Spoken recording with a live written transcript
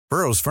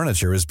Burrow's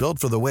furniture is built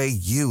for the way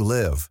you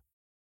live.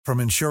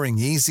 From ensuring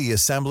easy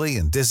assembly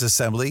and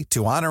disassembly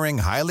to honoring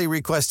highly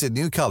requested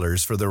new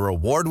colors for their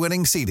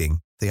award-winning seating,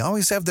 they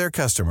always have their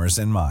customers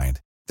in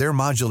mind. Their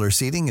modular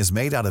seating is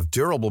made out of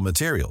durable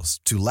materials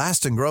to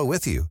last and grow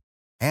with you.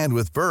 And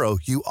with Burrow,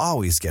 you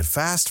always get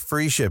fast,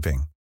 free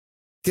shipping.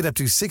 Get up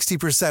to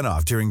 60%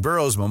 off during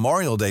Burrow's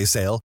Memorial Day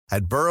sale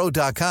at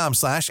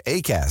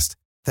burrow.com/ACAST.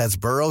 That's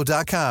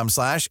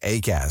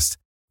burrow.com/ACAST.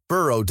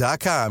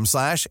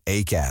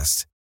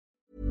 burrow.com/ACAST.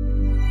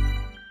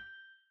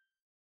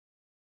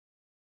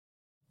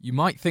 You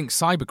might think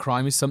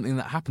cybercrime is something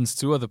that happens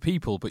to other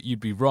people, but you'd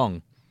be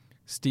wrong.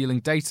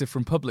 Stealing data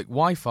from public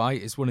Wi-Fi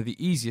is one of the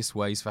easiest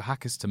ways for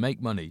hackers to make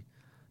money.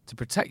 To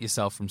protect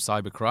yourself from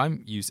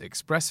cybercrime, use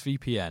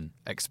ExpressVPN.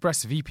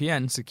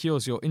 ExpressVPN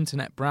secures your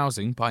internet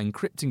browsing by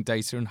encrypting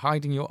data and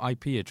hiding your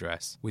IP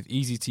address. With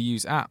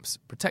easy-to-use apps,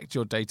 protect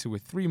your data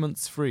with 3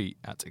 months free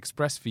at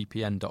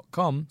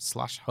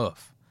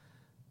expressvpn.com/huff.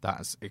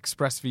 That's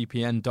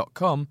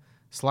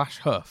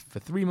expressvpn.com/huff for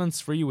 3 months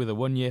free with a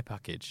 1-year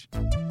package.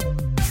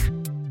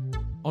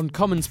 On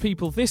Commons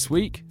People this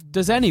week,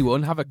 does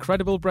anyone have a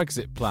credible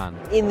Brexit plan?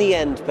 In the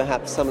end,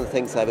 perhaps some of the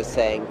things I was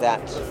saying,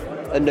 that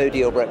a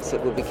no-deal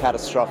Brexit would be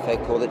catastrophic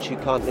or that you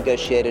can't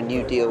negotiate a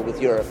new deal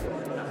with Europe,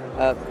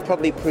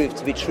 probably proved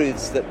to be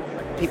truths that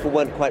people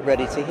weren't quite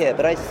ready to hear,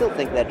 but I still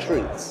think they're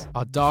truths.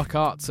 Are dark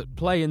arts at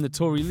play in the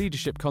Tory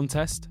leadership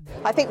contest?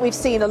 I think we've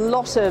seen a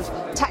lot of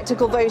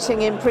tactical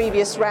voting in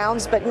previous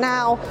rounds, but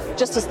now,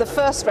 just as the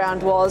first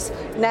round was,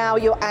 now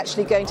you're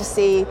actually going to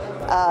see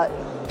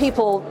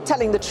people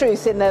telling the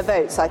truth in their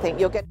votes, I think.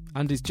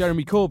 And is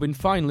Jeremy Corbyn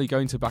finally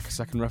going to back a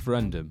second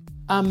referendum?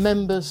 Our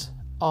members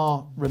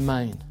are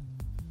Remain.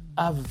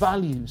 Our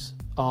values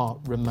are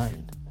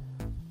Remain.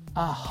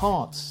 Our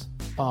hearts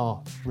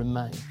are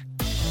Remain.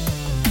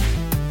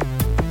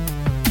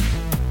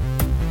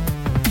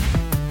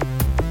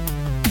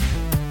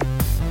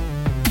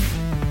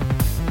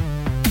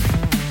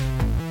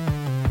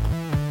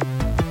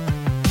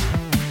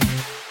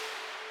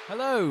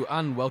 Hello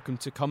and welcome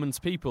to Commons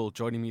People.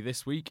 Joining me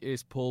this week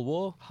is Paul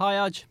Waugh. Hi,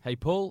 Aj. Hey,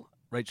 Paul.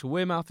 Rachel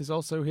Wearmouth is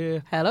also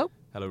here. Hello.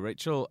 Hello,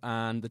 Rachel.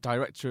 And the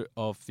director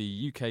of the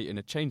UK in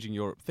a Changing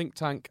Europe think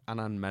tank,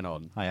 Anand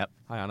Menon. Hiya.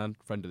 Hi, Anand,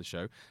 friend of the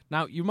show.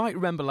 Now, you might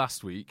remember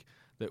last week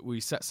that we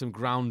set some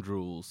ground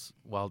rules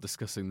while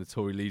discussing the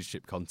Tory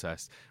leadership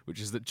contest, which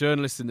is that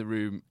journalists in the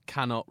room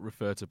cannot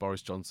refer to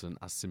Boris Johnson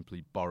as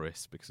simply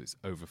Boris because it's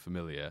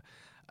over-familiar.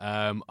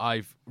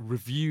 I've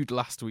reviewed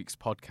last week's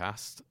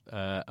podcast,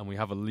 and we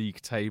have a league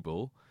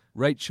table.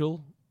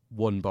 Rachel,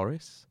 1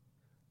 Boris.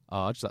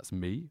 Arj, that's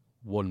me,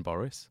 1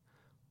 Boris.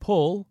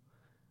 Paul,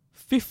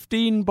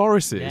 15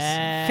 Borises.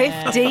 Yeah.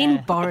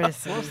 15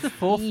 Boris. What's the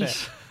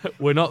forfeit?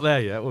 We're not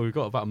there yet. Well, we've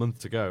got about a month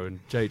to go,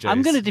 and JJ.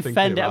 I'm going to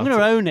defend it. I'm going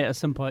to own it at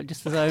some point,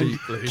 just as own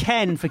Deeply.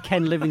 Ken for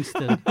Ken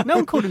Livingstone. No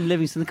one called him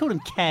Livingstone; they called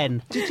him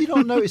Ken. Did you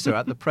not notice, though,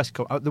 at the press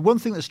conference, the one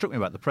thing that struck me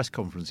about the press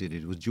conference he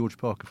did was George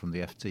Parker from the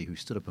FT, who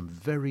stood up and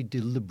very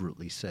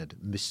deliberately said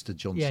 "Mr.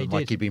 Johnson," Yeah, he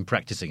like did. he'd been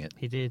practicing it,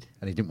 He did.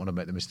 and he didn't want to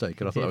make the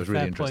mistake. And I He thought did. that was really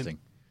Fair point. interesting.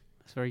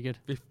 That's very good.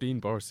 15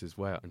 Borises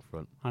way out in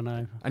front. I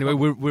know. Anyway,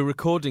 we're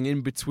recording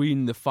in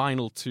between the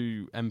final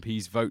 2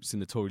 MPs' votes in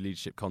the Tory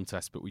leadership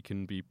contest, but we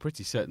can be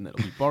pretty certain that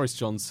it'll be Boris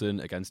Johnson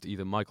against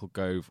either Michael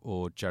Gove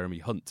or Jeremy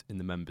Hunt in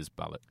the members'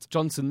 ballot.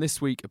 Johnson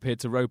this week appeared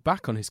to row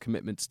back on his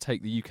commitment to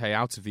take the UK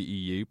out of the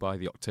EU by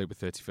the October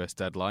 31st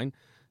deadline,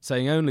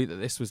 saying only that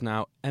this was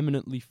now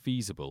eminently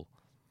feasible.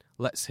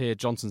 Let's hear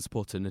Johnson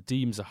supporter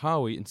Nadeem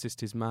Zahawi insist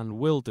his man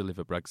will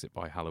deliver Brexit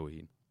by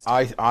Halloween.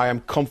 I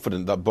am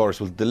confident that Boris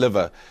will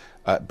deliver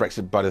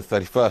Brexit by the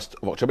 31st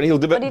of October. And he'll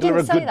deliver But he a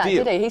didn't say good that,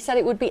 deal. did he? He said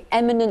it would be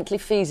eminently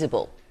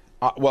feasible.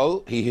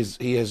 Well, he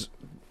is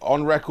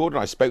on record,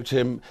 and I spoke to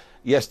him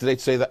yesterday to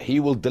say that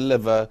he will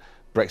deliver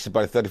Brexit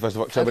by the 31st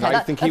of October. Okay, and I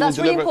think he will that's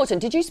really deliver.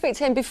 important. Did you speak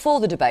to him before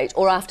the debate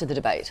or after the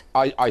debate?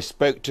 I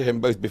spoke to him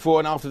both before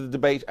and after the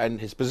debate,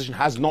 and his position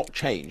has not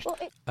changed.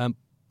 Well,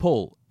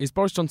 Paul, is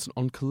Boris Johnson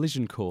on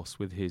collision course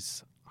with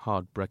his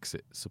hard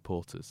Brexit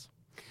supporters?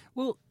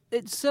 Well,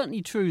 it's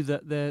certainly true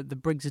that the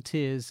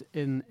Brexiteers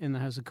in the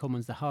House of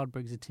Commons, the hard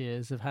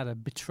Brexiteers, have had a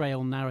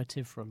betrayal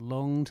narrative for a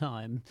long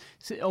time.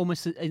 So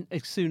almost as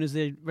soon as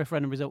the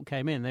referendum result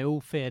came in, they all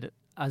feared,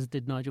 as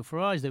did Nigel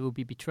Farage, they will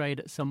be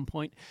betrayed at some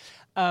point.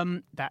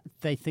 That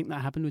they think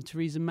that happened with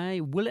Theresa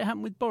May. Will it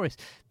happen with Boris?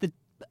 The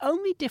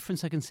only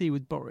difference I can see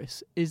with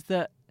Boris is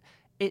that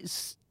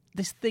it's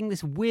this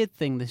weird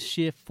thing, this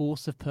sheer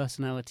force of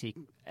personality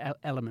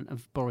element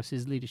of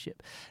Boris's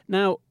leadership.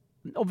 Now,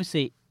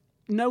 obviously,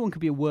 no one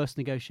could be a worse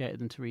negotiator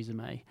than Theresa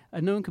May,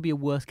 and no one could be a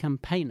worse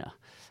campaigner.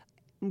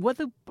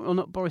 Whether or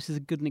not Boris is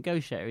a good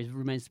negotiator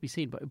remains to be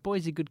seen, but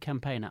Boris is a good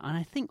campaigner. And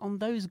I think on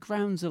those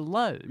grounds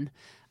alone,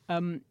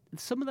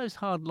 some of those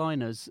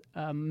hardliners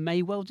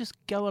may well just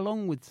go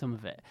along with some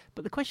of it.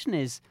 But the question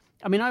is,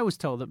 I mean, I was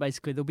told that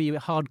basically there'll be a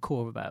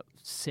hardcore of about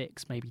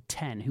 6, maybe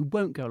 10 who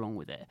won't go along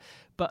with it.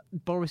 But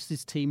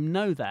Boris's team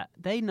know that.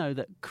 They know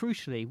that,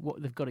 crucially,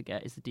 what they've got to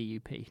get is the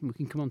DUP. And we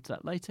can come on to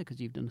that later because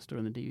you've done a story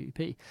on the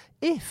DUP.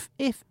 If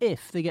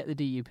they get the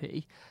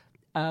DUP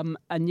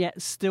and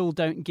yet still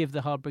don't give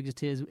the Hard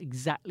Brexiteers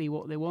exactly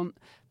what they want,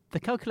 the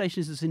calculation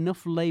is there's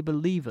enough Labour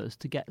levers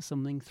to get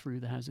something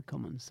through the House of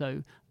Commons.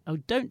 So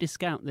don't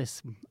discount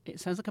this. It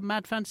sounds like a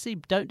mad fantasy.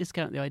 Don't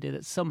discount the idea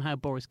that somehow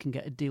Boris can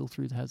get a deal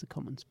through the House of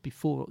Commons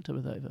before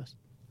October 31st.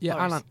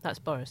 Yeah, Boris. That's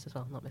Boris as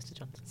well, not Mr.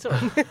 Johnson.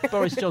 Sorry.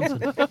 Boris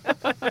Johnson.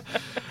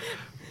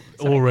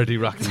 Already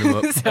racking them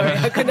up. Sorry,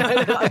 I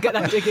got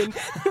that digging.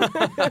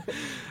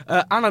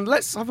 Alan,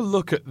 let's have a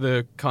look at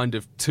the kind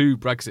of 2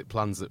 Brexit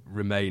plans that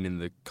remain in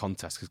the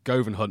contest, because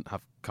Gove and Hunt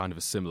have kind of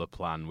a similar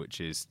plan,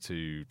 which is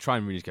to try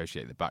and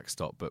renegotiate the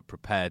backstop, but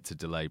prepared to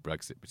delay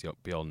Brexit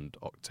beyond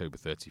October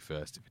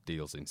 31st if a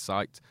deal's in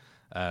sight.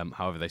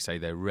 However, they say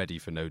they're ready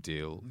for no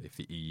deal if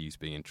the EU's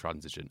being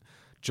intransigent.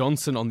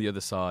 Johnson, on the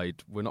other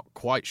side, we're not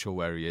quite sure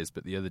where he is,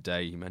 but the other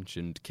day he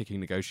mentioned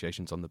kicking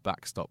negotiations on the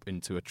backstop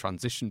into a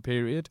transition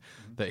period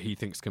that he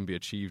thinks can be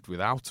achieved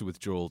without a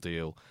withdrawal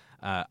deal.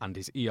 And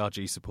his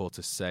ERG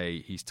supporters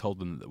say he's told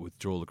them that the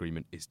withdrawal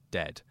agreement is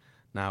dead.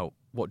 Now,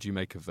 what do you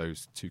make of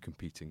those 2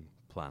 competing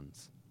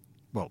plans?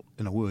 Well,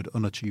 in a word,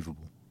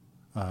 unachievable.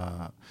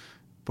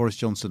 Boris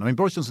Johnson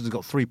has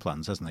got 3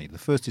 plans, hasn't he? The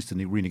first is to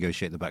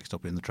renegotiate the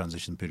backstop in the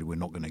transition period we're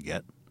not going to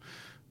get.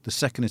 The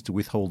second is to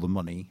withhold the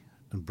money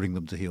and bring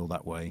them to heel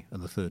that way.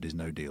 And the third is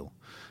no deal.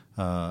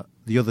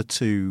 The other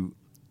 2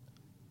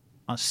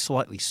 are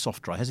slightly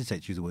softer. I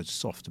hesitate to use the word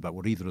soft about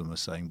what either of them are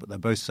saying, but they're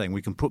both saying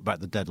we can put back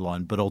the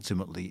deadline, but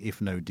ultimately, if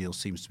no deal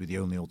seems to be the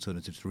only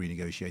alternative to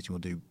renegotiating, we'll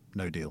do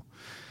no deal.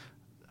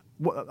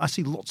 I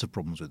see lots of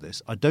problems with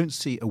this. I don't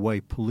see a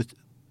way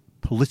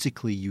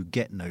politically you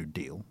get no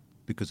deal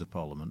because of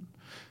Parliament.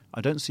 I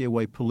don't see a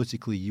way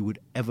politically you would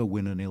ever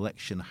win an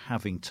election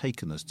having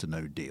taken us to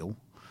no deal.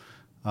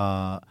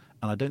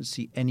 And I don't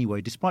see any way,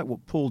 despite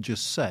what Paul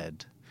just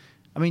said.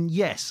 I mean,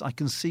 yes, I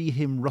can see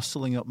him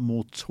rustling up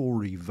more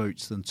Tory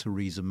votes than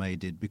Theresa May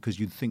did, because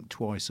you'd think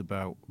twice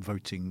about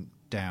voting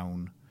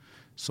down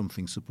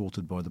something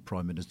supported by the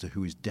Prime Minister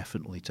who is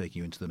definitely taking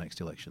you into the next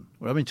election.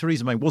 Well, I mean,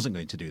 Theresa May wasn't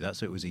going to do that,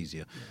 so it was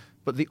easier. Yeah.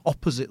 But the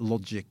opposite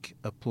logic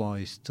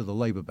applies to the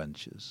Labour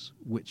benches,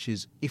 which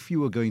is if you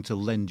were going to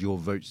lend your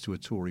votes to a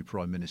Tory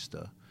Prime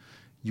Minister,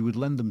 you would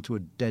lend them to a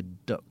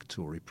dead duck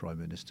Tory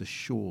Prime Minister,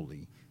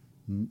 surely.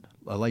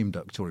 A lame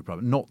duck Tory Prime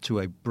Minister, not to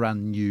a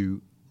brand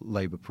new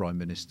Labour Prime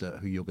Minister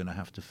who you're going to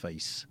have to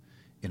face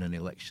in an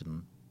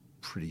election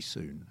pretty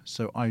soon.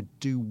 So I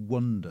do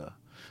wonder.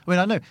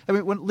 I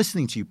mean, when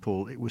listening to you,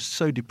 Paul, it was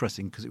so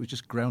depressing because it was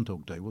just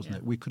Groundhog Day, wasn't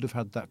it? We could have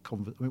had that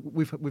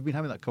we've been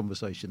having that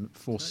conversation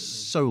for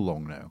so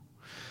long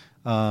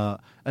now.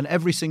 And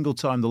every single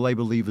time the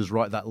Labour leavers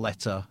write that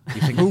letter,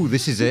 you think, oh,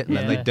 this is it, and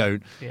then they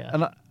don't. Yeah.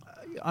 And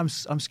I'm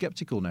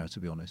sceptical now, to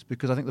be honest,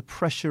 because I think the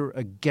pressure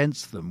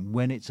against them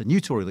when it's a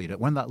new Tory leader,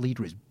 when that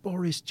leader is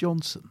Boris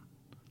Johnson,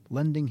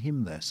 lending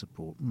him their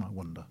support, I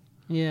wonder.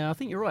 Yeah, I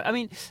think you're right. I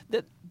mean,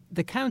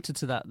 the counter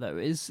to that, though,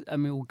 is, I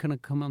mean, we'll kind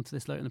of come on to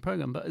this later in the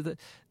programme, but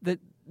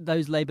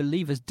those Labour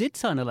leavers did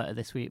sign a letter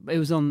this week. It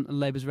was on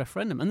Labour's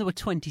referendum, and there were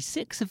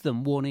 26 of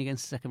them warning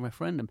against the second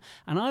referendum.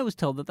 And I was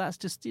told that that's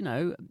just,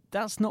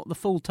 that's not the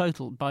full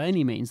total by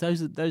any means.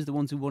 Those are the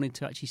ones who wanted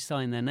to actually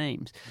sign their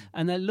names.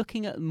 And they're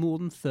looking at more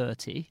than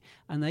 30,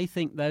 and they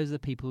think those are the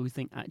people who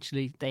think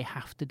actually they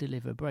have to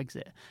deliver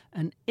Brexit.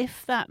 And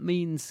if that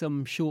means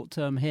some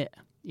short-term hit,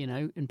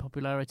 in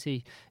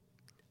popularity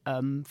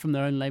from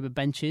their own Labour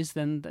benches,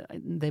 then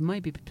they may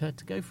be prepared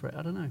to go for it.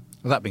 I don't know.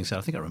 Well, that being said,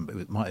 I think I remember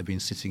it might have been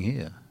sitting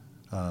here,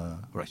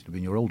 or actually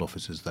been your old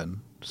officers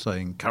then,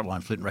 saying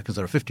Caroline Flint reckons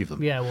there are 50 of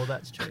them. Yeah, well,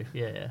 that's true.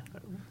 Yeah.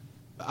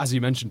 As you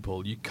mentioned,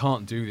 Paul, you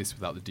can't do this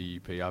without the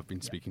DUP. I've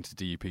been speaking to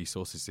DUP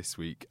sources this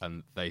week,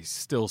 and they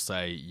still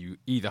say you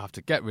either have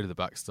to get rid of the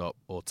backstop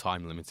or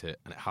time limit it,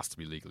 and it has to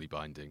be legally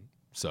binding.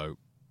 So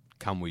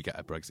can we get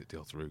a Brexit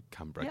deal through?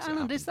 Can Brexit happen?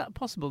 And is that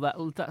possible,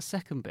 that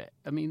second bit?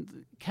 I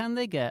mean, can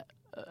they get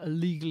a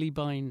legally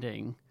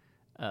binding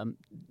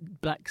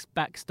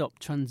backstop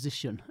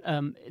transition,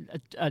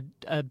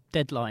 a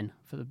deadline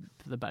for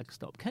the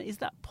backstop? Is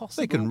that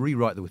possible? They can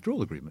rewrite the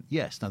withdrawal agreement,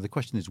 yes. Now, the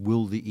question is,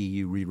 will the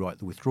EU rewrite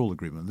the withdrawal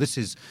agreement? This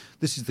is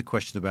the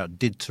question about,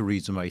 did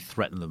Theresa May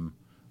threaten them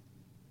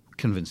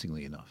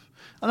convincingly enough?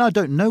 And I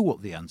don't know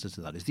what the answer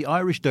to that is. The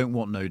Irish don't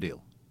want no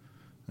deal,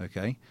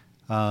 okay?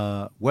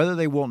 Whether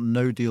they want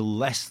no deal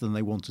less than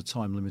they want a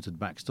time-limited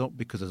backstop,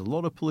 because there's a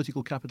lot of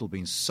political capital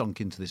being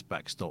sunk into this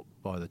backstop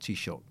by the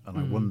Taoiseach, and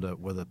I wonder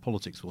whether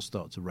politics will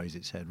start to raise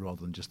its head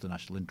rather than just the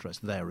national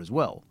interest there as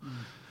well.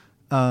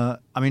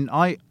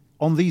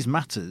 On these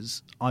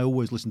matters, I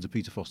always listen to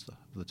Peter Foster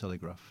of The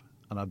Telegraph,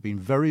 and I've been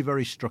very,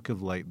 very struck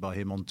of late by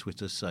him on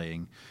Twitter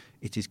saying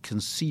it is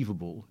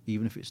conceivable,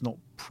 even if it's not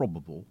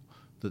probable,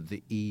 that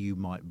the EU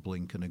might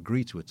blink and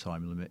agree to a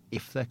time limit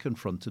if they're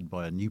confronted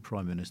by a new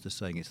Prime Minister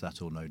saying it's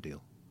that or no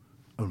deal.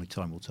 Only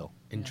time will tell.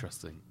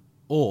 Interesting.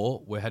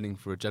 Or we're heading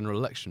for a general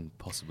election,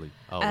 possibly,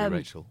 are we,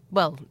 Rachel?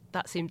 Well,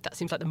 that seems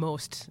like the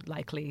most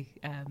likely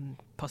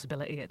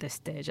possibility at this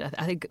stage. I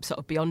think sort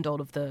of beyond all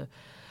of the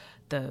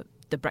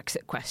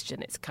Brexit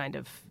question, it's kind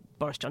of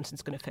Boris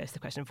Johnson's going to face the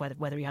question of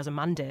whether he has a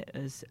mandate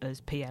as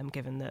PM,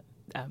 given that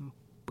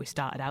we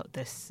started out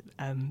this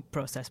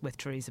process with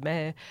Theresa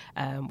May.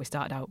 We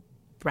started out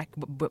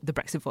the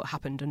Brexit vote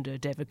happened under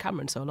David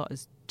Cameron, so a lot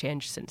has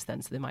changed since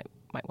then. So they might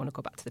want to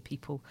go back to the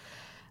people.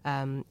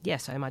 So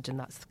I imagine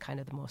that's kind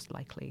of the most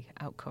likely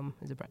outcome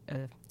is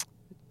a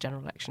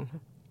general election.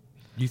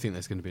 You think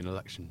there's going to be an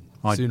election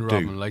I sooner do.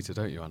 rather than later,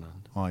 don't you,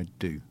 Anand? I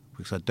do,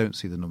 because I don't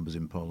see the numbers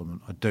in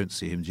Parliament. I don't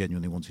see him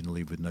genuinely wanting to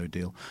leave with no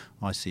deal.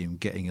 I see him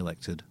getting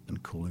elected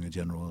and calling a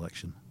general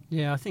election.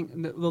 Yeah, I think,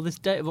 well, this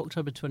date of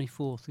October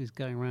 24th is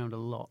going around a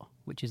lot,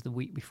 which is the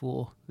week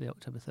before the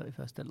October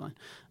 31st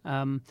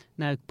deadline.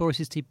 Now,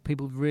 Boris's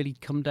people have really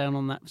come down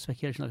on that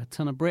speculation like a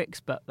ton of bricks,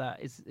 but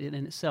that is in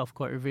itself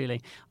quite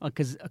revealing,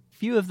 because a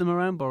few of them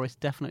around Boris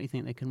definitely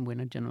think they can win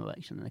a general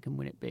election and they can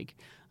win it big.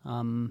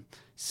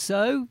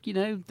 So,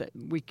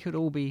 we could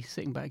all be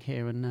sitting back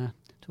here and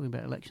talking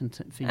about election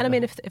feedback. And I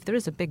mean, if there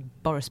is a big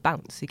Boris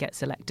bounce, he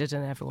gets elected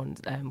and everyone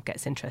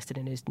gets interested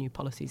in his new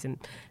policies, and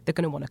they're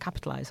going to want to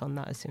capitalise on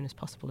that as soon as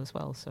possible as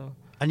well. So,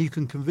 and you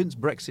can convince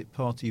Brexit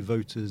Party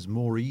voters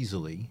more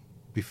easily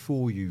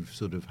before you've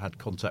sort of had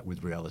contact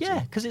with reality. Yeah,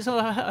 because it's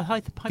a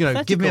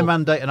hypothetical. Give me a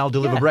mandate and I'll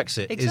deliver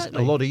Brexit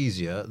exactly. is a lot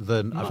easier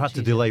than I've had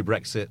to delay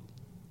Brexit,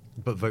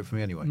 but vote for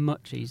me anyway.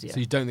 Much easier. So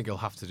you don't think he'll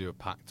have to do a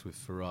pact with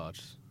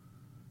Farage?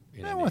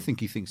 No, I think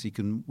he thinks he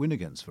can win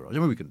against Farage. I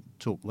mean, we can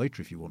talk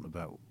later if you want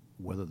about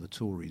whether the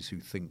Tories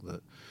who think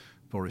that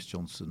Boris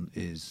Johnson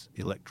is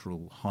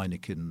electoral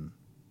Heineken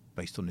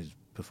based on his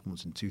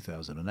performance in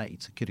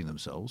 2008 are kidding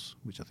themselves,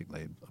 which I think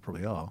they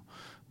probably are.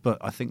 But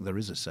I think there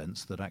is a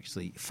sense that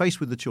actually, faced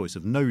with the choice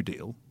of no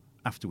deal,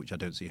 after which I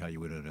don't see how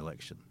you win an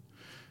election,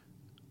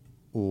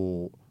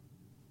 or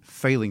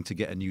failing to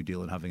get a new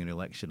deal and having an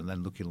election and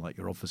then looking like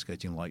you're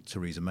obfuscating like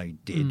Theresa May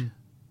did,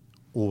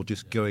 or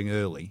just going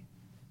early.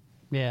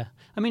 Yeah.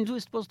 I mean,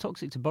 what's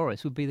toxic to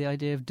Boris would be the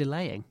idea of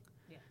delaying.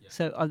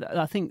 So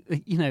I think,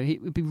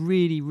 it would be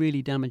really,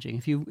 really damaging.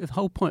 If the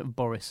whole point of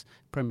Boris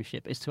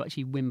premiership is to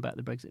actually win back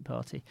the Brexit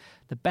Party,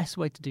 the best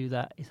way to do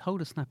that is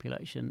hold a snap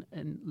election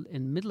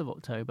in middle of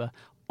October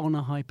on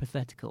a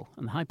hypothetical.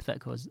 And the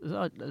hypothetical, as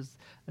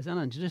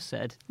Anand just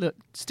said, look,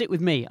 stick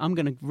with me. I'm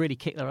going to really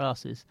kick their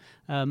asses.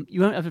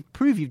 You won't have to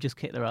prove you've just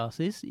kicked their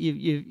asses.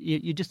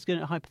 You're just going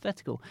to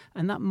hypothetical.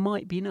 And that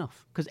might be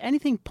enough. Because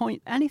anything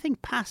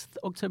past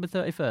October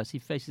 31st, he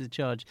faces a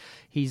charge.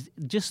 He's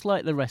just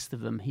like the rest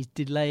of them. He's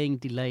delaying.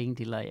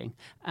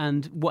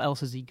 And what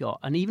else has he got?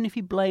 And even if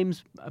he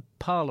blames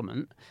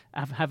Parliament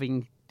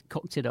having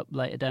cocked it up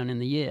later down in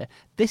the year,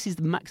 this is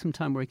the maximum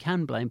time where he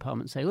can blame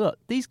Parliament and say, look,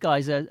 these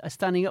guys are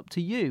standing up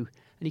to you,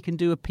 and he can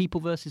do a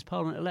people versus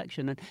Parliament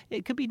election. And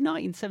it could be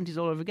 1970s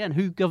all over again.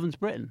 Who governs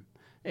Britain?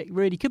 It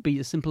really could be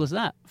as simple as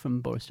that from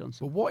Boris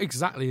Johnson. Well, what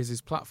exactly is his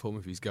platform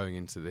if he's going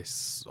into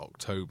this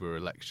October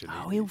election?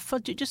 He'll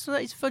fudge it just so that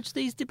he's fudged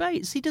these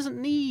debates. He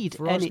doesn't need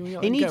any.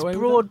 He needs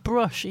broad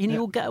brush, and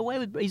he'll get away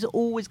with. He's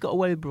always got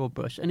away with broad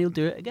brush, and he'll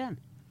do it again.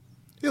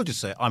 He'll just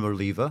say, I'm a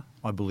leaver.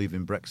 I believe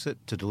in Brexit.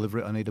 To deliver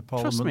it, I need a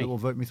parliament that will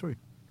vote me through.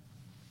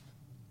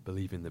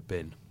 Believe in the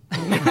bin.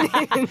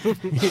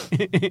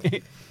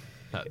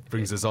 That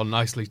brings us on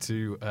nicely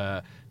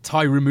to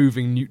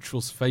tie-removing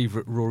neutral's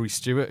favourite Rory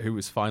Stewart, who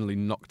was finally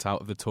knocked out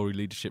of the Tory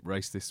leadership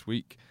race this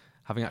week,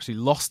 having actually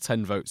lost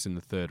 10 votes in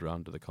the third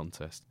round of the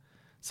contest.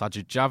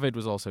 Sajid Javid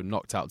was also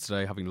knocked out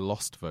today, having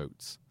lost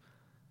votes.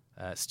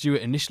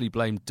 Stewart initially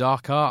blamed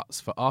Dark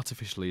Arts for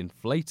artificially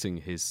inflating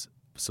his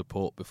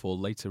support before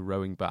later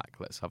rowing back.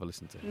 Let's have a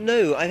listen to him.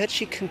 No, I've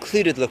actually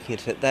concluded looking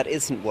at it that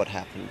isn't what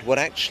happened. What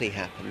actually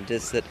happened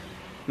is that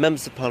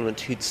members of Parliament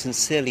who'd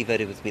sincerely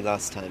voted with me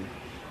last time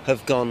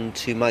have gone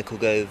to Michael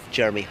Gove,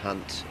 Jeremy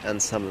Hunt, and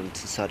some of them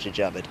to Sajid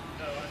Javid.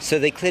 So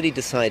they clearly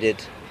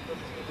decided,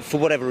 for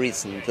whatever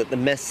reason, that the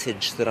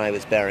message that I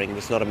was bearing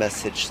was not a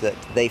message that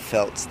they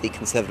felt the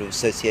Conservative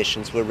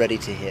associations were ready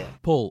to hear.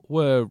 Paul,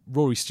 were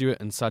Rory Stewart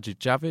and Sajid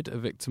Javid a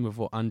victim of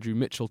what Andrew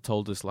Mitchell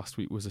told us last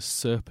week was a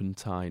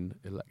serpentine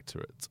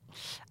electorate?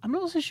 I'm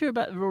not so sure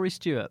about Rory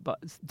Stewart, but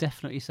it's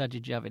definitely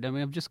Sajid Javid. I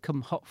mean, I've just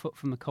come hot foot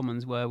from the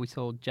Commons where we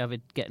saw Javid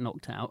get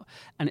knocked out,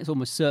 and it's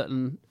almost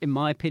certain, in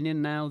my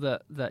opinion now,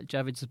 that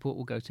Javid's support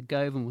will go to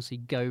Gove, and we'll see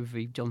Gove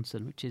v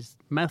Johnson, which is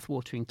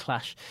mouth-watering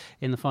clash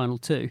in the final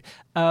two.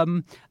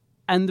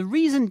 And the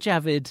reason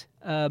Javid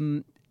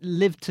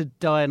lived to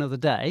die another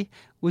day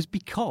was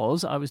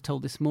because I was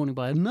told this morning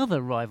by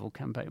another rival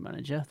campaign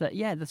manager that,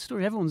 the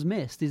story everyone's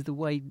missed is the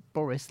way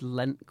Boris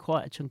lent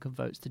quite a chunk of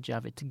votes to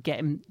Javid to get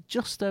him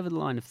just over the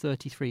line of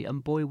 33,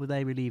 and boy, were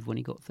they relieved when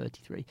he got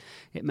 33.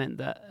 It meant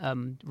that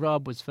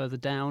Raab was further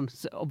down,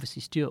 so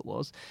obviously Stewart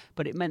was,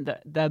 but it meant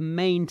that their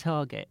main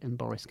target in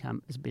Boris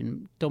camp has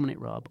been Dominic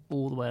Raab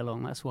all the way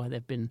along. That's why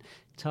they've been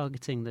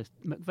targeting the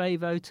McVeigh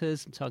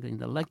voters, targeting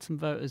the Legton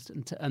voters,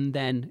 and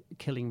then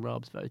killing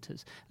Raab's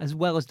voters, as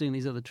well as doing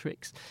these other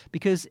tricks.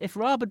 Because if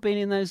Raab Raab had been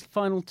in those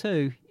final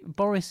two,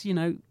 Boris,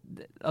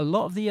 a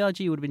lot of the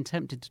ERG would have been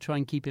tempted to try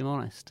and keep him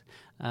honest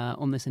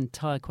on this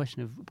entire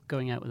question of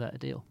going out without a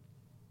deal.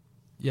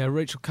 Yeah,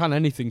 Rachel, can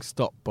anything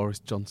stop Boris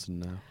Johnson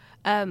now?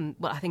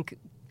 Well, I think,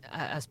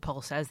 as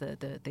Paul says,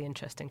 the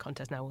interesting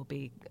contest now will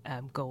be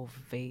Gove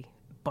v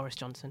Boris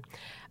Johnson.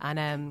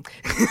 And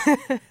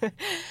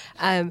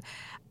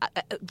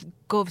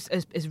Gove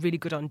is really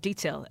good on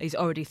detail. He's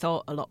already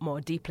thought a lot more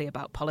deeply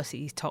about policy.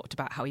 He's talked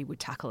about how he would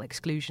tackle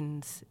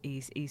exclusions.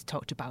 He's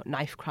talked about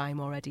knife crime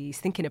already. He's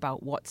thinking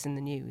about what's in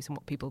the news and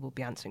what people will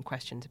be answering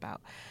questions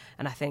about.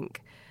 And I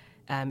think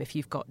if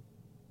you've got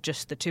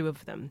just the two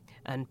of them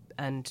and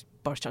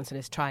Boris Johnson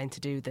is trying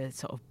to do the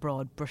sort of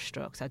broad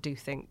brushstrokes, I do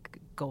think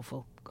Gove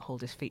will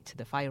hold his feet to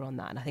the fire on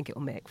that, and I think it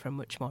will make for a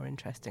much more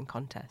interesting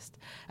contest.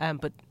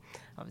 But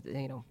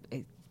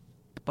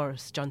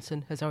Boris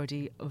Johnson has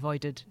already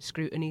avoided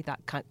scrutiny that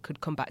could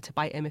come back to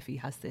bite him if he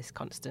has this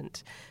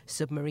constant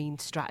submarine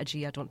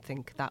strategy. I don't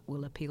think that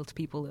will appeal to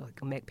people.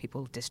 It will make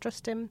people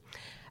distrust him.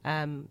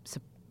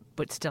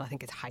 But still, I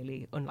think it's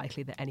highly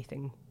unlikely that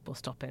anything will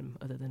stop him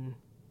other than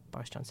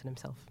Boris Johnson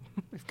himself.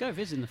 If Gove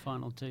is in the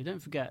final two,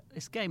 don't forget,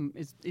 this game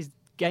is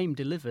game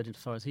delivered as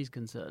far as he's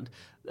concerned.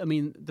 I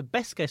mean, the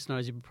best case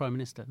scenario is you're Prime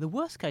Minister. The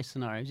worst case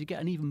scenario is you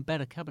get an even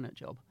better cabinet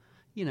job.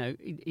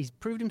 He's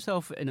proved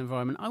himself in an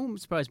environment. I wouldn't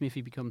surprise me if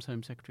he becomes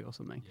Home Secretary or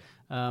something.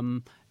 Yeah.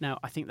 Now,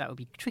 I think that would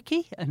be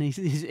tricky, and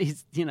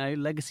his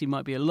legacy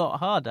might be a lot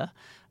harder.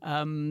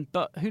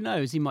 But who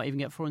knows? He might even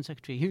get Foreign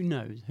Secretary. Who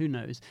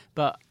knows?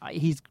 But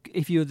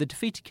if you're the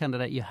defeated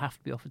candidate, you have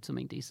to be offered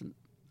something decent.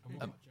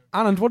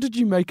 Anand, what did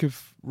you make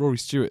of Rory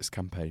Stewart's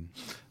campaign?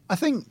 I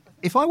think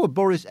if I were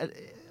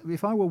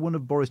one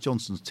of Boris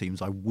Johnson's teams,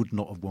 I would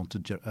not have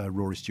wanted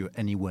Rory Stewart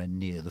anywhere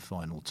near the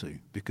final two,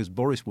 because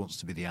Boris wants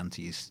to be the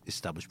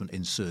anti-establishment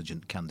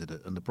insurgent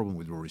candidate, and the problem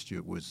with Rory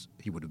Stewart was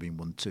he would have been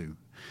 1-2.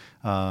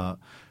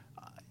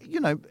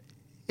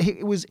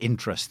 It was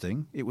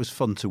interesting. It was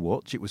fun to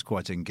watch. It was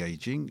quite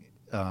engaging.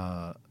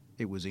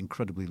 It was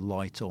incredibly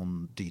light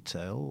on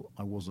detail.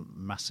 I wasn't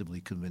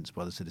massively convinced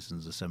by the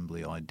Citizens'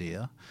 Assembly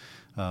idea.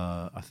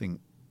 I think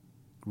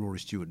Rory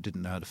Stewart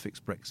didn't know how to fix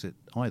Brexit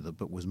either,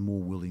 but was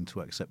more willing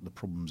to accept the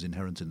problems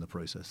inherent in the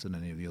process than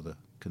any of the other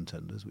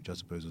contenders, which I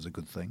suppose was a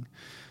good thing.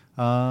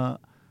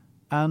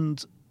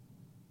 And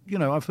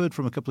I've heard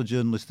from a couple of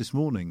journalists this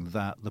morning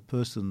that the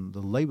person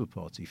the Labour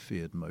Party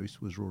feared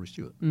most was Rory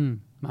Stewart. I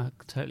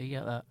totally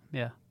get that,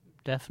 yeah.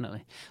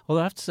 Definitely.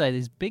 Although I have to say,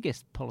 his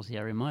biggest policy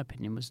area, in my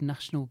opinion, was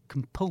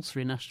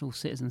compulsory national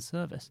citizen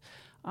service.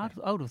 I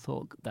would have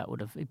thought that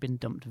would have been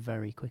dumped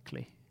very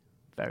quickly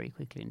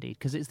indeed,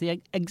 because it's the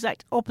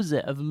exact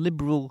opposite of a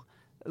liberal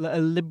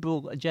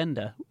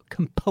agenda,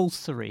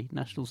 compulsory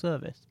national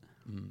service.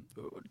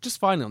 Just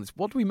finally on this,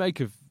 what do we make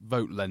of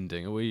vote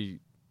lending? Are we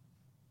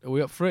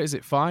up for it? Is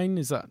it fine?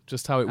 Is that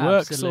just how it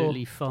works?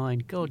 Absolutely fine.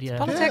 God, yeah.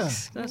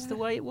 Politics. Yeah. That's the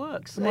way it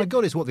works. Oh my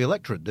God, it's what the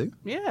electorate do.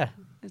 Yeah.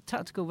 It's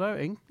tactical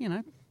voting,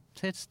 it's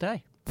here to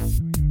stay.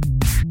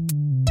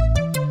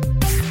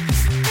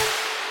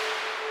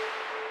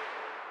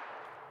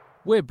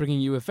 We're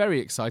bringing you a very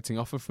exciting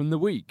offer from The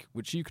Week,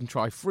 which you can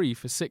try free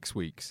for 6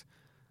 weeks.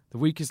 The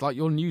Week is like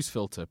your news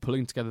filter,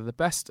 pulling together the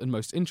best and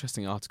most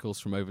interesting articles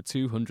from over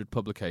 200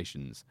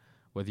 publications.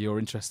 Whether you're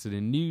interested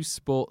in news,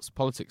 sports,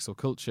 politics or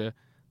culture,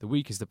 The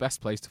Week is the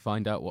best place to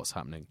find out what's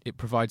happening. It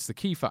provides the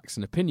key facts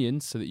and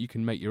opinions so that you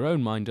can make your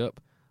own mind up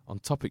on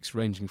topics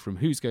ranging from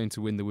who's going to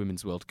win the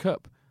Women's World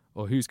Cup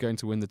or who's going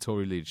to win the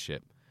Tory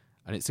leadership.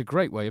 And it's a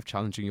great way of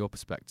challenging your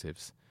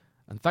perspectives.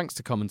 And thanks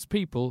to Commons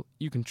People,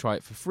 you can try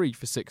it for free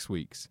for 6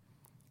 weeks.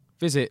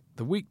 Visit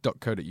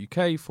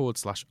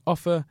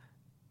theweek.co.uk/offer,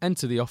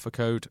 enter the offer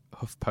code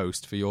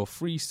HuffPost for your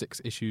free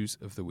 6 issues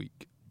of The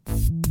Week.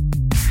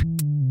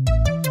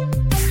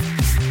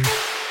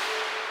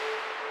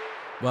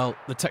 Well,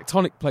 the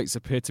tectonic plates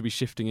appear to be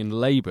shifting in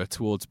Labour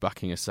towards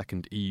backing a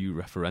second EU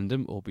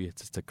referendum,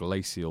 albeit at a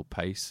glacial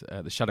pace.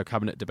 The Shadow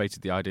Cabinet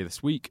debated the idea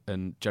this week,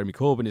 and Jeremy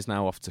Corbyn is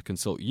now off to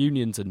consult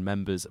unions and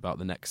members about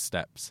the next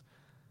steps.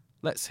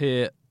 Let's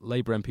hear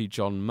Labour MP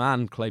John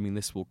Mann claiming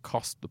this will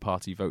cost the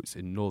party votes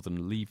in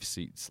Northern Leave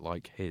seats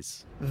like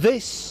his.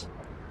 This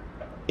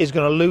is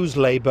going to lose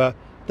Labour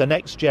the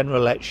next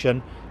general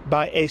election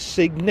by a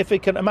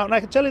significant amount. And I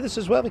can tell you this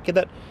as well, Vicky,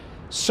 that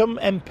some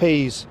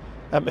MPs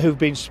who've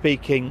been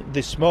speaking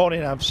this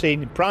morning, I've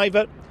seen in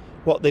private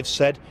what they've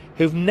said,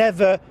 who've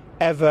never,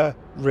 ever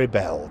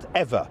rebelled,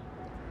 ever,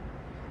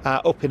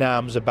 are up in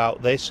arms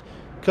about this,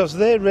 because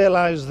they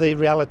realise the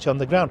reality on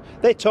the ground.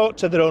 They talk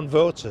to their own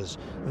voters.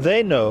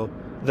 They know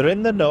they're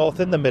in the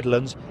North, in the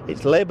Midlands,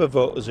 it's Labour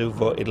voters who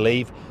voted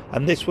Leave,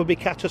 and this will be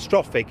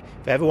catastrophic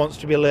if ever wants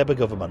to be a Labour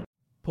government.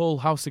 Paul,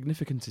 how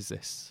significant is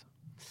this?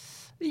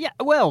 Yeah,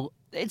 well,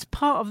 it's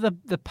part of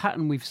the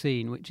pattern we've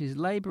seen, which is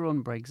Labour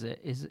on Brexit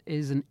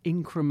is an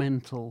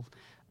incremental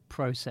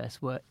process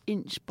where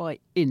inch by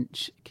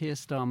inch Keir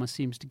Starmer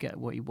seems to get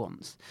what he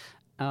wants.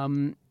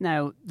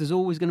 Now, there's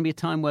always going to be a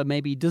time where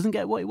maybe he doesn't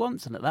get what he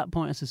wants, and at that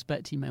point I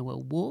suspect he may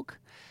well walk.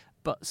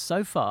 But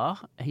so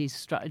far, his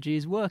strategy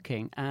is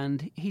working,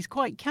 and he's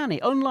quite canny.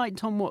 Unlike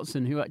Tom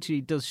Watson, who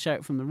actually does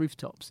shout from the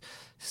rooftops,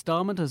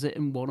 Starmer does it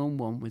in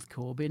one-on-one with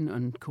Corbyn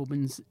and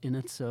Corbyn's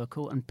inner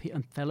circle and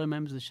fellow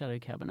members of the Shadow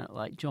Cabinet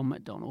like John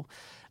McDonnell.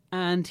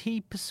 And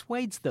he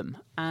persuades them,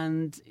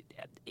 and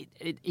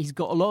he's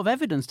got a lot of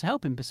evidence to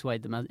help him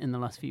persuade them in the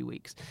last few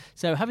weeks.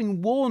 So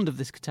having warned of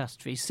this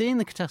catastrophe, seeing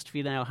the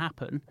catastrophe now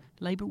happen,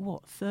 Labour,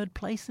 third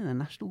place in the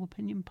national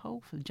opinion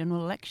poll for the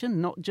general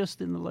election, not just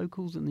in the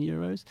locals and the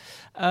Euros.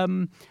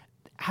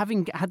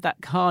 Having had that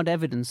hard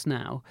evidence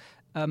now,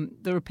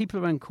 there are people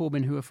around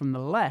Corbyn who are from the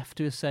left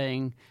who are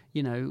saying,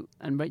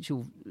 and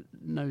Rachel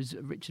knows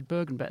Richard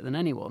Bergen better than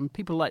anyone,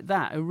 people like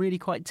that are really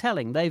quite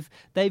telling.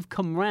 They've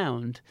come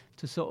round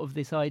to sort of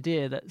this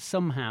idea that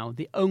somehow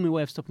the only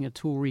way of stopping a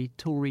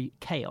Tory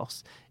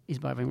chaos is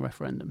by having a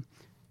referendum.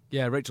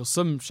 Yeah, Rachel,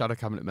 some Shadow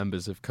Cabinet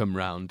members have come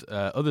round.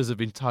 Others have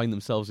been tying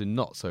themselves in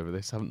knots over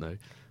this, haven't they?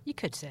 You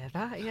could say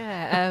that,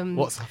 yeah.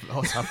 What's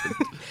happened?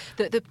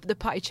 The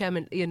party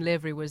chairman, Ian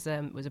Lavery, was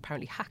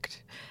apparently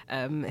hacked.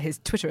 His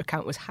Twitter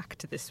account was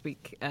hacked this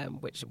week,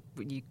 which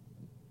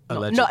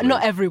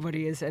not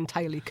everybody is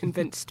entirely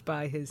convinced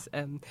by his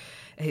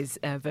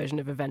version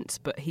of events.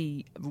 But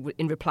he,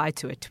 in reply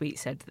to a tweet,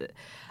 said that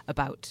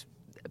about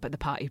the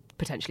party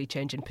potentially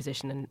changing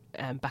position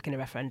and backing a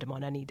referendum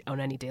on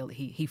any deal.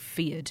 He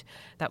feared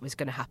that was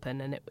going to happen,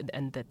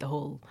 and that the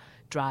whole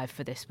drive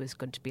for this was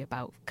going to be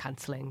about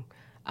cancelling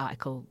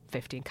Article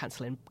 50 and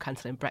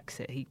cancelling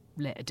Brexit. He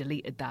later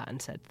deleted that and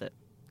said that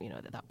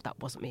that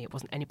wasn't me. It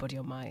wasn't anybody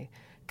on my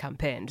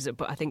campaign.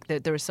 But I think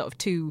that there are sort of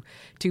two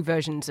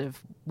versions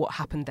of what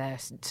happened there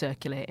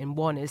circulating.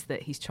 One is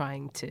that he's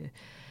trying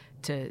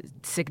to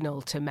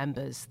signal to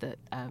members that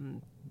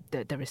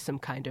that there is some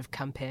kind of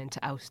campaign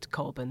to oust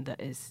Corbyn that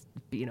is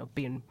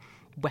being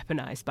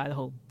weaponised by the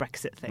whole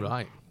Brexit thing.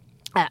 Right.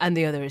 And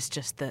the other is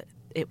just that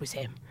it was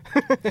him,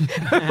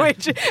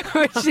 which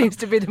seems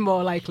to be the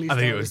more likely story.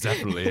 I think it was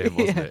definitely him,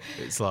 wasn't it?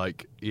 It's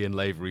like Ian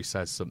Lavery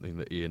says something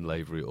that Ian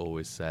Lavery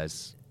always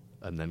says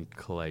and then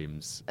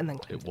claims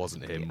it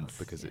wasn't him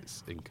because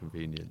it's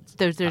inconvenient.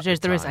 There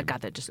is, I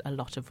gather, just a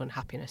lot of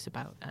unhappiness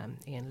about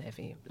Ian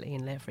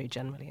Lavery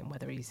generally, and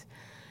whether he's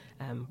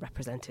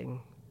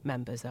representing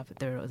members of.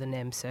 There are other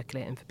names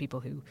circulating for people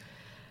who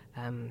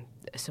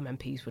some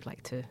MPs would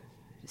like to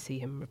see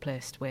him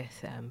replaced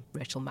with.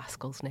 Rachel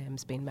Maskell's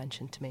name's been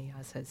mentioned to me,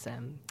 as has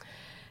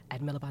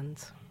Ed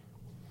Miliband's.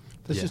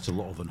 There's just a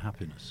lot of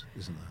unhappiness,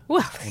 isn't there?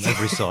 Well, on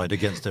every side,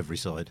 against every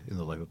side in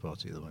the Labour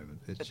Party at the moment.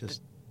 It's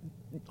just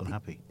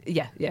unhappy.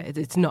 Yeah,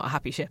 it's not a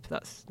happy ship.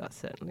 That's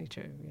certainly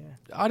true. Yeah.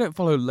 I don't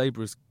follow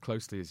Labour as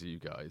closely as you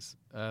guys.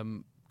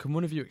 Can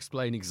one of you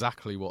explain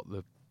exactly what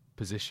the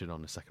position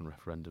on a second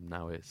referendum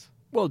now is?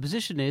 Well, the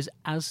position is,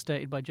 as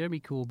stated by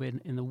Jeremy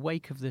Corbyn in the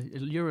wake of the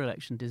Euro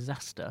election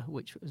disaster,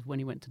 which was when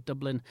he went to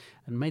Dublin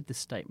and made this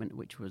statement,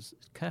 which was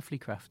carefully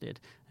crafted,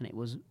 and it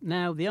was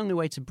now the only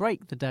way to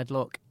break the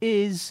deadlock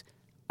is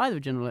either a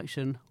general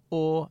election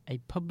or a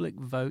public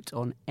vote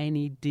on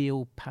any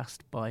deal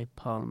passed by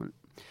Parliament.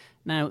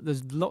 Now,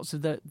 there's lots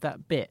of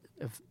that bit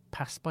of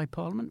passed by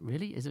Parliament.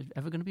 Really? Is it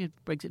ever going to be a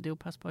Brexit deal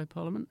passed by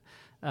Parliament?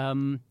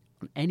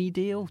 Any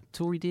deal,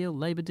 Tory deal,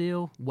 Labour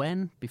deal,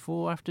 when,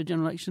 before, after a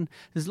general election.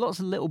 There's lots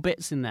of little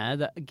bits in there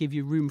that give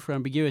you room for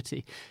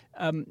ambiguity.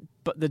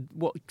 But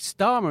what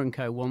Starmer and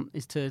co want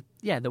is that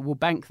we'll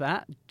bank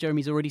that.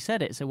 Jeremy's already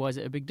said it, so why is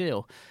it a big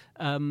deal?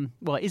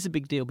 Well, it is a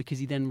big deal because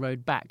he then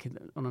rode back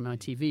on an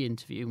ITV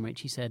interview in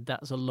which he said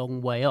that's a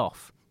long way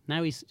off.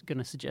 Now he's going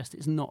to suggest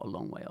it's not a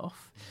long way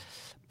off.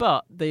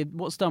 But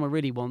what Starmer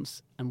really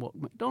wants and what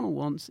McDonnell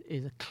wants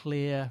is a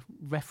clear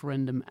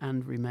referendum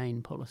and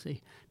Remain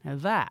policy. Now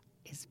that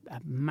is a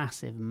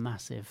massive,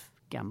 massive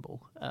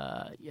gamble.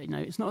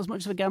 It's not as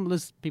much of a gamble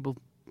as people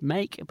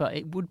make, but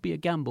it would be a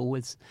gamble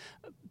with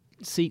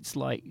seats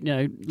like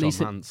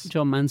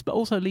John Mans, but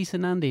also Lisa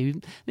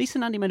Nandy. Lisa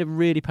Nandy made a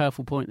really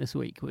powerful point this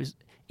week, was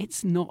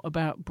it's not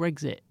about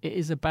Brexit. It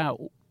is about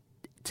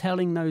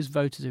telling those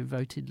voters who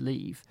voted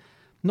Leave,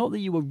 not that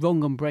you were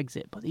wrong on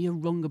Brexit, but that you're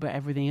wrong about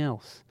everything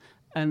else.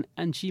 And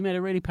she made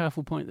a really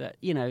powerful point that,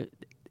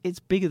 it's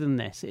bigger than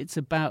this. It's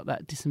about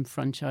that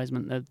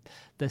disenfranchisement,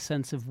 the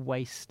sense of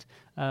waste.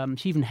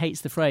 She even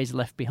hates the phrase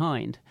left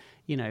behind,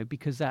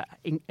 because that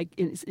in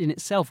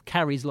itself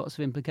carries lots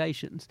of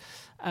implications.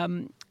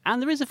 And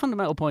there is a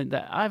fundamental point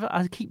that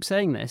I keep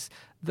saying this,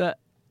 that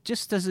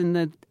just as in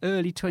the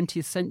early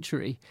 20th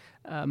century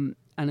and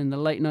in the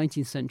late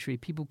 19th century,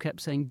 people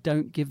kept saying,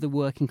 don't give the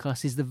working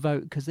classes the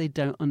vote because they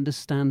don't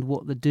understand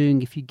what they're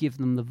doing if you give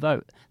them the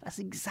vote. That's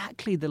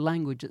exactly the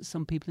language that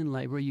some people in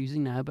Labour are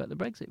using now about the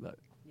Brexit vote.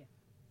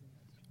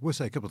 We'll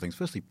say a couple of things.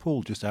 Firstly,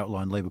 Paul just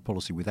outlined Labour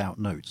policy without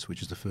notes,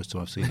 which is the first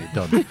time I've seen it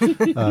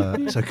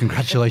done. So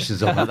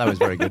congratulations on that. That was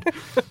very good.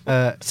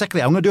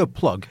 Secondly, I'm going to do a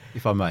plug,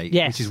 if I may.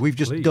 Yes, which is we've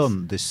just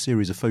done this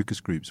series of focus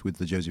groups with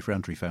the Joseph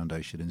Rowntree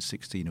Foundation in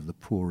 16 of the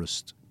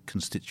poorest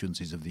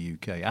constituencies of the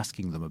UK,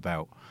 asking them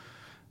about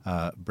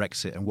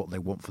Brexit and what they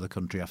want for the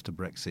country after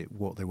Brexit,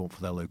 what they want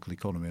for their local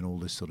economy and all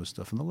this sort of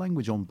stuff. And the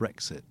language on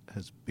Brexit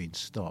has been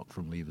stark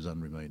from Leavers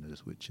and Remainers,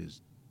 which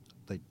is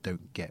they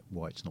don't get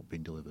why it's not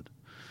been delivered.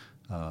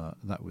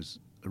 That was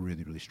a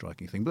really, really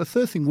striking thing. But the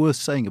third thing worth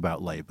saying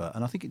about Labour,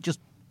 and I think it just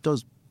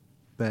does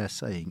bear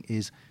saying,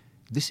 is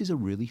this is a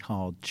really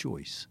hard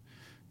choice.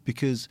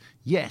 Because,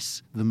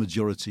 yes, the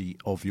majority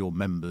of your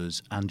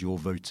members and your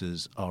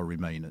voters are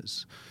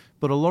Remainers,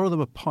 but a lot of them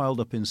are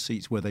piled up in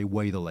seats where they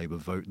weigh the Labour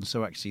vote, and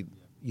so actually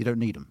you don't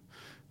need them.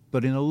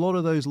 But in a lot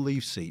of those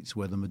Leave seats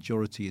where the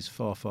majority is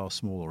far, far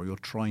smaller, or you're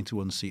trying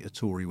to unseat a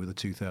Tory with a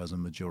 2,000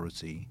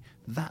 majority,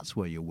 that's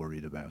where you're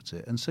worried about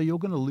it. And so you're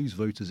going to lose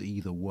voters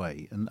either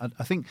way. And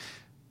I think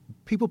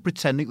people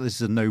pretending that this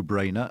is a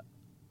no-brainer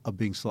are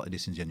being slightly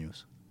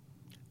disingenuous.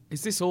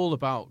 Is this all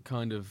about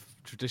kind of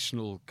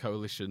traditional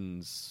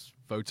coalitions,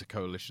 voter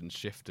coalitions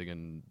shifting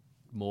and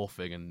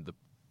morphing, and the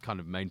kind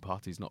of main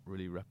parties not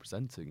really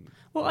representing?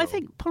 Well, I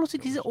think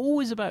politics is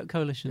always about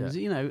coalitions,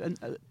 and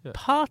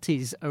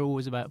parties are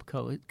always about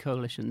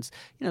coalitions.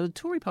 The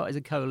Tory party is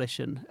a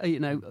coalition,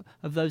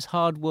 of those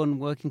hard-won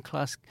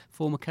working-class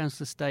former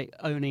council estate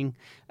owning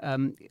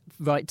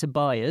right to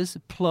buyers,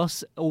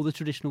 plus all the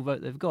traditional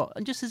vote they've got.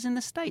 And just as in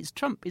the States,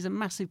 Trump is a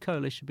massive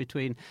coalition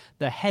between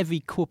the heavy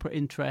corporate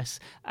interests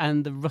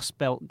and the Rust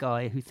Belt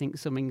guy who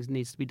thinks something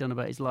needs to be done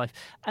about his life.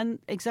 And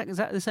exactly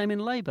the same in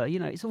Labour.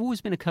 It's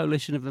always been a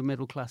coalition of the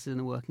middle classes and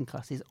the working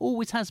classes.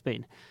 Always has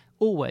been.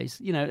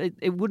 Always.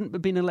 It wouldn't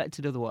have been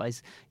elected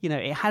otherwise.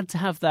 It had to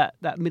have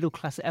that middle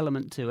class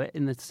element to it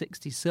in the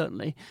 60s,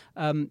 certainly,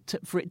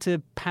 for it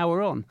to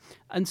power on.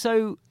 And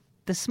so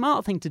the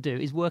smart thing to do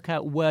is work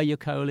out where your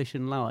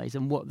coalition lies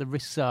and what the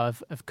risks are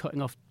of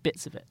cutting off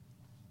bits of it.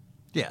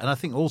 Yeah, and I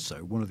think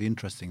also one of the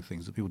interesting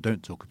things that people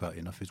don't talk about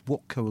enough is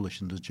what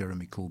coalition does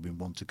Jeremy Corbyn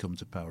want to come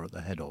to power at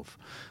the head of?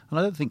 And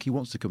I don't think he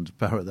wants to come to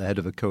power at the head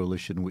of a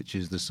coalition which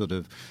is the sort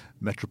of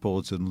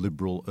metropolitan,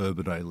 liberal,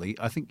 urban elite.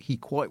 I think he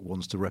quite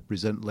wants to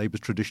represent Labour's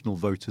traditional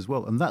vote as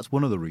well, and that's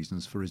one of the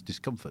reasons for his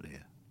discomfort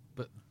here.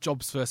 But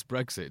Jobs First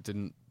Brexit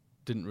didn't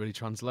really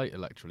translate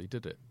electorally,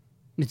 did it?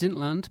 It didn't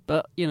land,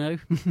 but,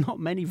 not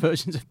many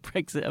versions of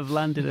Brexit have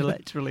landed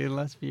electorally in the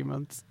last few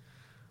months.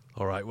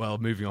 All right, well,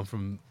 moving on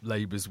from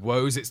Labour's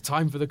woes, it's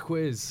time for the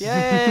quiz.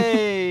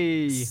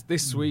 Yay!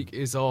 This week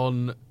is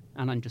on...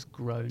 Anand just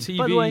groaned. TV.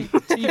 By the way,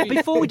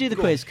 before we do the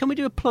quiz, can we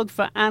do a plug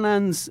for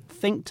Anand's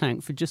think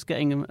tank for just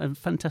getting a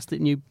fantastic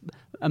new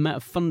amount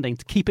of funding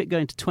to keep it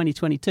going to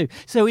 2022?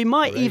 So we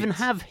might even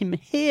have him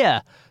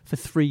here for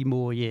 3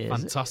 more years.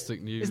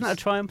 Fantastic news. Isn't that a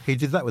triumph? He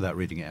did that without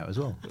reading it out as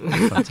well.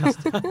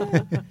 Fantastic.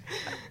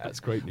 That's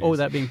great news. Or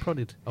without being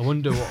prodded. I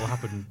wonder what will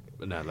happen...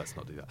 No, let's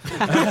not do that.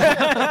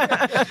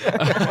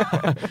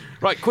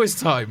 Right, quiz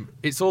time.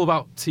 It's all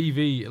about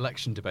TV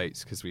election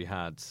debates because we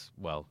had,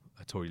 a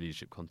Tory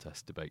leadership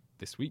contest debate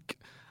this week.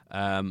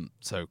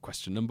 So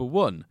question number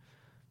 1.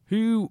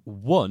 Who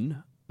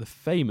won the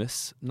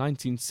famous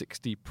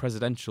 1960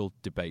 presidential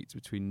debate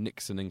between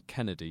Nixon and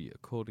Kennedy,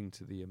 according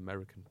to the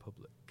American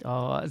public?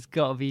 Oh, it's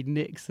got to be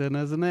Nixon,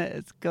 hasn't it?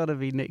 It's got to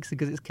be Nixon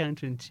because it's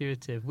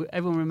counterintuitive.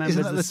 Everyone remembers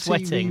Isn't that the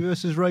sweating. TV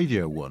versus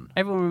radio one?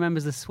 Everyone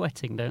remembers the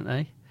sweating, don't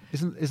they?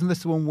 Isn't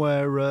this the one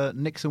where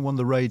Nixon won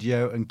the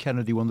radio and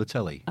Kennedy won the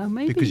telly? Oh,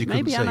 maybe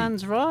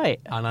Anand's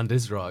right. Anand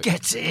is right.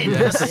 Get in!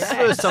 Yes. That's the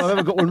first time I've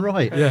ever got one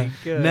right. Yeah.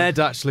 Ned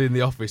actually in the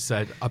office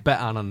said, I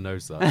bet Anand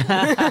knows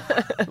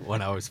that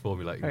when I was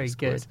formulating Very this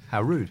good. quiz.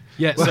 How rude.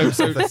 Yeah,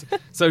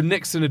 so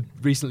Nixon had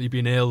recently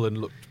been ill and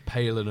looked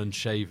pale and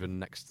unshaven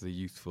next to the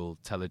youthful,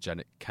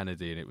 telegenic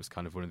Kennedy, and it was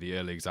kind of one of the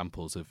early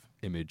examples of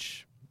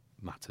image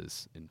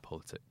matters in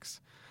politics.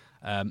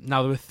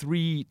 Now, there were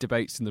 3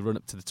 debates in the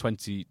run-up to the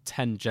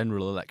 2010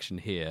 general election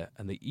here,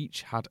 and they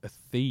each had a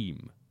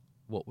theme.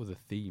 What were the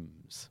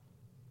themes?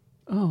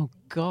 Oh,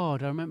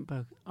 God, I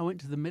remember. I went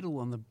to the middle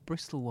one, the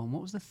Bristol one.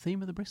 What was the theme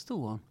of the Bristol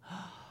one?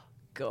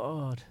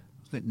 God.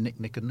 Wasn't it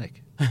Nick, Nick and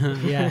Nick?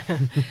 Yeah.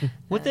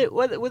 Would there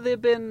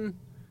have been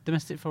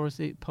domestic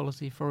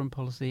policy, foreign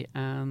policy,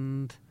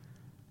 and...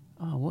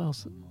 Oh, what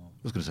else? I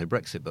was going to say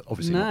Brexit, but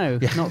obviously no,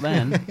 not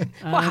then.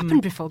 What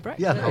happened before Brexit?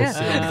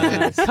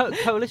 Yeah,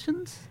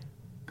 coalitions?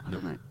 I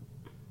don't know.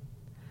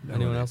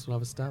 Anyone else want to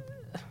have a stab?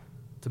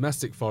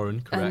 Domestic, foreign,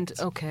 correct.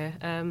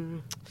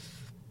 And,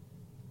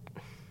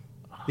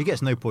 He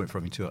gets no point for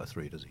having 2 out of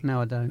 3, does he? No,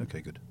 I don't.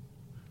 Okay, good.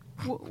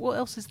 What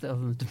else is there other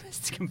than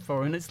domestic and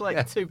foreign? It's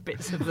like 2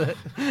 bits of the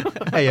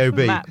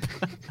AOB. map.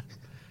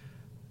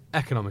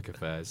 Economic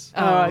affairs.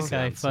 Oh,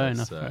 okay, fair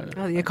enough.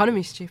 the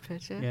economy's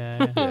stupid,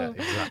 Yeah. Yeah,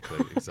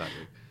 exactly.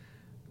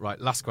 Right,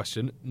 last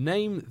question.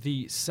 Name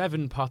the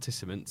 7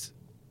 participants...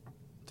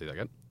 Do that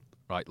again.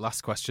 Right,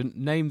 last question.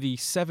 Name the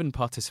 7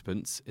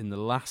 participants in the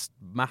last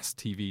mass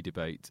TV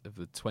debate of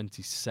the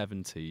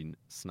 2017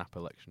 snap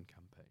election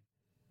campaign.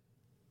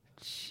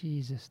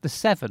 Jesus. The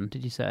 7,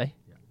 did you say?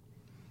 Yeah.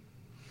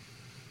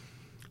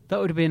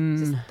 That would have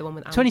been the one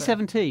with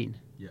 2017.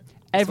 Yeah.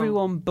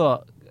 Everyone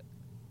but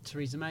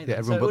Theresa May. Yeah, then.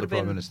 everyone it but would the have Prime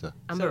been- Minister.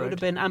 So it would have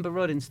been Amber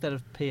Rudd instead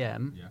of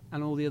PM,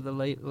 and all the other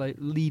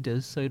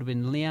leaders. So it would have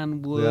been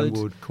Leanne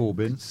Wood,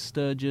 Corbyn,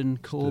 Sturgeon,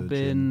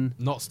 Corbyn.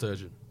 Not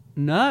Sturgeon.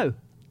 No.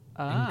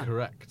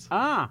 Incorrect.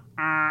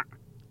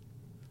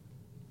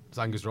 It's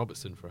Angus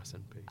Robertson for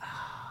SNP.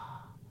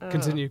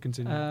 Continue.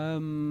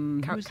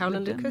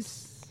 Caroline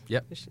Lucas?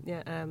 Yep.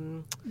 Yeah.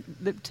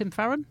 Tim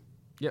Farron?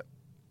 Yep.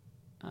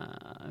 Who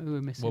are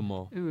we missing? One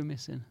more. Who are we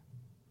missing?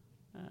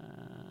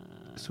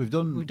 So we've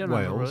done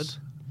Amber Wales.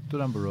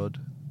 Done Amber Rudd.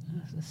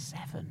 That's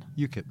 7.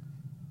 UKIP.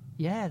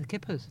 Yeah, the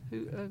Kippers.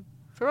 Who?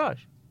 Farage?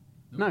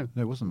 No.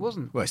 No, it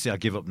wasn't. Well, see, I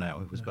give up now.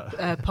 It was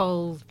better.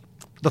 Paul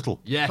Nuttall.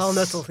 Yes. Paul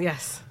Nuttall,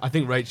 yes. I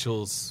think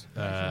Rachel's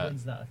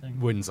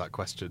wins that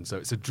question, so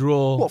it's a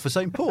draw. What, for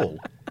St Paul?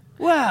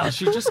 Well,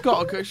 she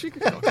got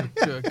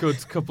a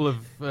good couple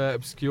of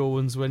obscure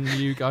ones when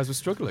you guys were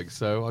struggling,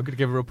 so I'm going to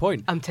give her a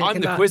point. I'm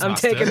taking the that. quiz I'm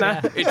master. taking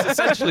that. It's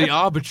essentially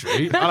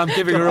arbitrary, and I'm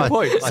giving her a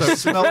point. I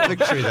smelled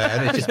victory there,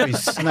 and it just been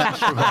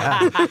snatched from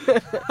her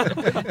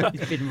hand.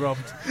 He's been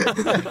robbed.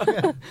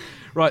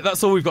 Right,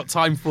 that's all we've got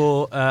time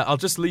for. I'll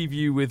just leave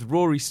you with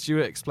Rory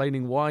Stewart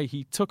explaining why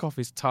he took off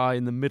his tie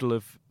in the middle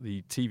of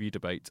the TV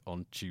debate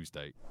on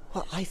Tuesday.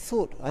 Well, I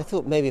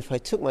thought maybe if I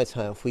took my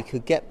tie off, we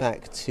could get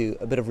back to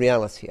a bit of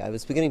reality. I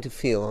was beginning to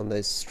feel on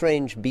those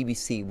strange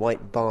BBC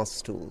white bar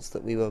stools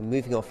that we were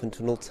moving off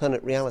into an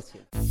alternate reality.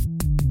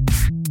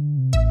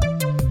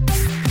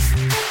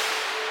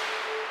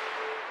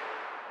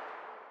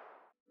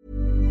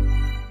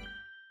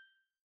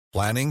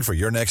 Planning for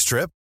your next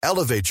trip?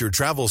 Elevate your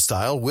travel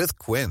style with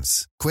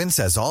Quince. Quince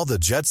has all the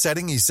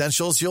jet-setting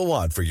essentials you'll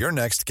want for your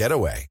next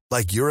getaway,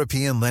 like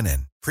European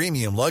linen,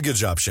 premium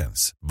luggage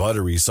options,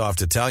 buttery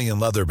soft Italian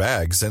leather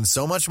bags, and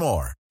so much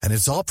more. And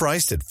it's all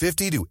priced at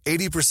 50 to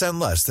 80%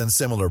 less than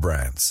similar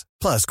brands.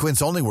 Plus,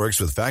 Quince only works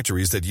with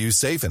factories that use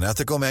safe and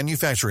ethical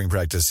manufacturing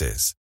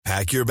practices.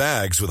 Pack your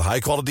bags with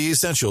high-quality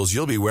essentials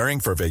you'll be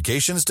wearing for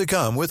vacations to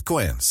come with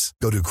Quince.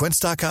 Go to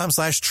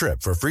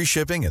quince.com/trip for free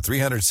shipping and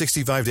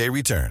 365-day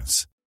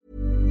returns.